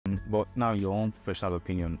But now, your own professional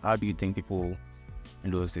opinion, how do you think people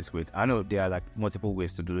lose this weight? I know there are like multiple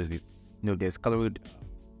ways to do this. There's calorie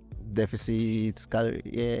deficit,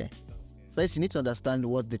 yeah. First, you need to understand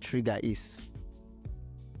what the trigger is.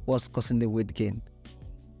 What's causing the weight gain?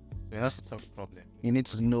 That's the problem. You need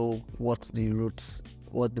to know what the roots,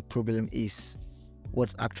 what the problem is,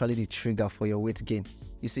 what's actually the trigger for your weight gain.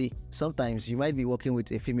 You see, sometimes you might be working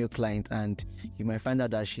with a female client and you might find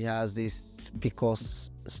out that she has this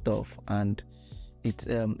PCOS stuff, and it's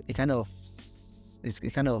a kind of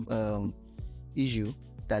issue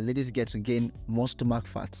that ladies get to gain more stomach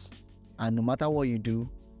fats, and no matter what you do,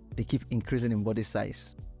 they keep increasing in body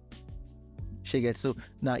size. So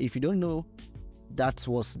now, if you don't know that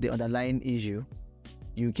was the underlying issue,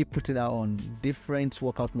 you keep putting her on different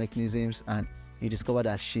workout mechanisms and you discover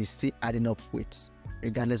that she's still adding up weight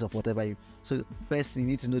regardless of whatever you. So first, you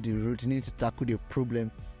need to know the root. You need to tackle the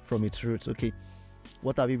problem from its roots. Okay,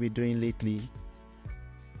 what have you been doing lately?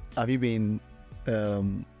 Have you been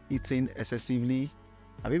eating excessively?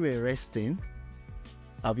 Have you been resting?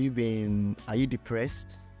 Are you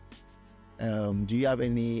depressed? Do you have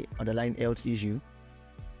any underlying health issue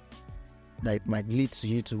that might lead to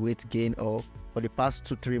you to weight gain? Or for the past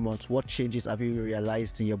 2-3 months, what changes have you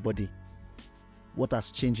realized in your body? What has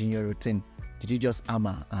changed in your routine? Did you just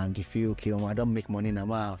hammer and you feel, okay, I don't make money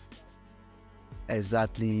now?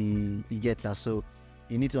 Exactly, you get that. So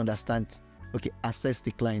you need to understand, okay, assess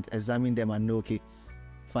the client, examine them and know, okay,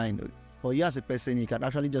 fine. For you as a person, you can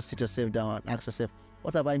actually just sit yourself down and ask yourself,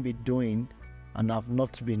 what have I been doing and have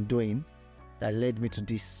not been doing that led me to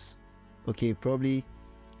this? Okay, probably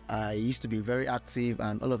I used to be very active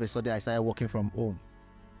and all of a sudden I started working from home.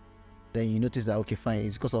 Then you notice that, okay, fine,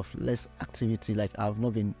 it's because of less activity. Like I've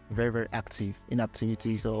not been very, very active in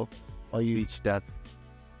activities, or you reach that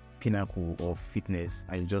pinnacle of fitness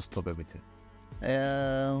and you just stop everything.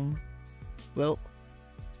 Well,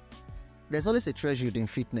 there's always a threshold in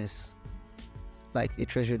fitness, like a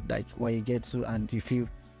threshold, like when you get to and you feel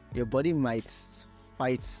your body might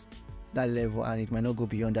fight that level and it might not go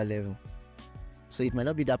beyond that level. So it might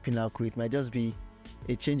not be that pinnacle, it might just be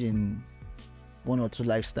a change in 1 or 2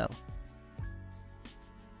 lifestyle.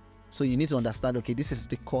 So you need to understand, okay, this is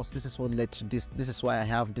the cause, this is what led to this is why I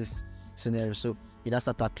have this scenario. So you have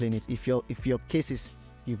to start tackling it. If your case is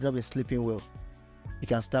you've not been sleeping well, you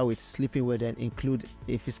can start with sleeping well, then include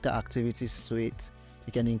a physical activities to it.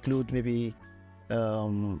 You can include maybe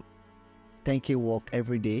 10K walk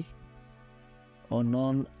every day, or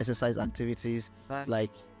non-exercise activities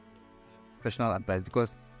like professional advice,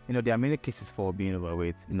 because there are many cases for being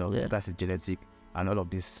overweight. That's genetic and all of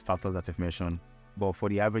these factors that I've mentioned. But for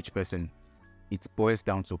the average person, it boils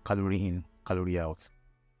down to calorie in, calorie out.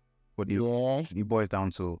 But it boils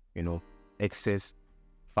down to excess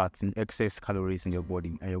fats and excess calories in your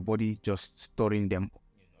body, and your body just storing them.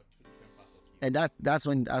 And that's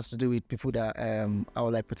when it has to do with people that how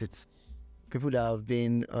will I put it? People that have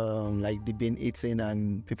been like they've been eating,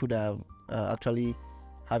 and people that are actually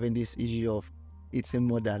having this issue of eating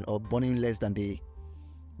more than or burning less than they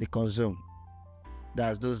consume.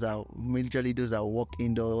 That's those that majorly those that work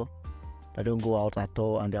indoor, that don't go out at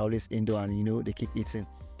all, and they're always indoor, and they keep eating.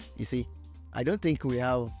 You see, I don't think we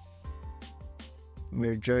have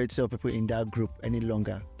majority of people in that group any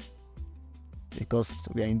longer, because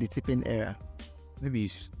we are in the tipping era. Maybe you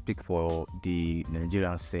should speak for the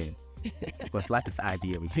Nigerian scene. Because life is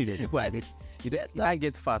ideal. You can't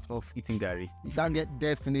get fat off eating gari. You can't get,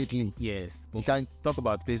 definitely. Yes. You can talk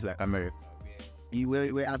about places like America.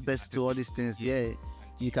 Where access to all these things, yes.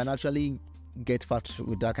 You can actually get fat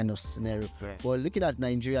with that kind of scenario. Right. But looking at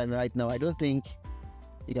Nigeria right now, I don't think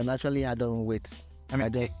you can actually add on weight.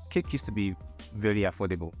 Cake used to be very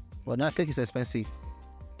affordable. But now cake is expensive.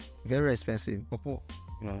 Very expensive. Popo.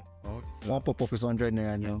 One pop is 100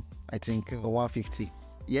 naira now, I think, or 150.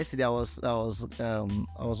 Yesterday I was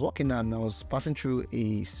walking and I was passing through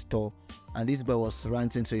a store, and this boy was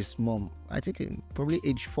ranting to his mom, I think probably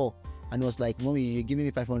age 4, and was like, "Mommy, you're giving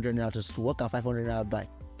me 500 naira to school. What can 500 naira buy?"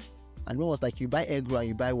 And mom was like, "You buy egg roll and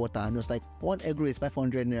you buy water." And I was like, "One egg roll is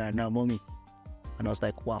 500 naira now, mommy." And I was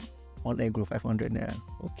like, "Wow, one egg roll 500 naira.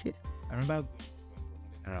 Okay." I remember.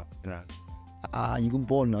 You go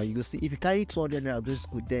ball now. You go see if you carry 200 naira to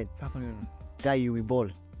school, then 500 guy, you will ball.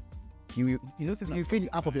 You feed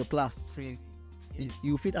half of your class. Crazy.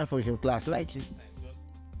 You feed half of your class. Slightly.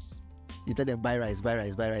 You tell them buy rice. But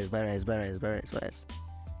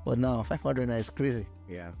now 500 naira is crazy.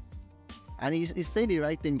 Yeah. And he's saying the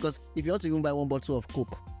right thing, because if you want to even buy one bottle of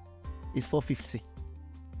Coke, it's 450.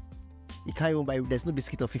 You can't even buy. There's no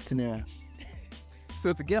biscuit of 15 naira.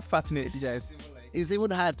 So to get fat in Nigeria is It's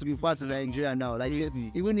even hard to be fat in Nigeria now. Like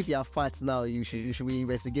even if you are fat now, you should be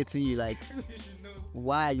investigating you. Like,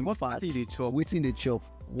 why are you fat? Waiting the chop.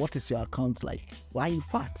 What is your account like? Why are you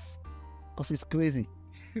fat? Because it's crazy.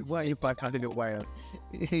 Why are you fat? Why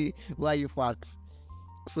are you fat?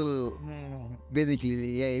 So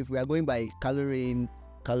basically, yeah, if we are going by calorie in,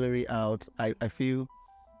 calorie out, I feel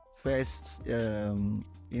first you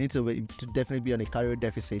need to definitely be on a calorie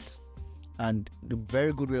deficit. And the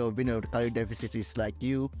very good way of being on a calorie deficit is like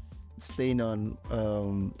you staying on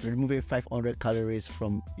removing 500 calories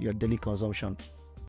from your daily consumption.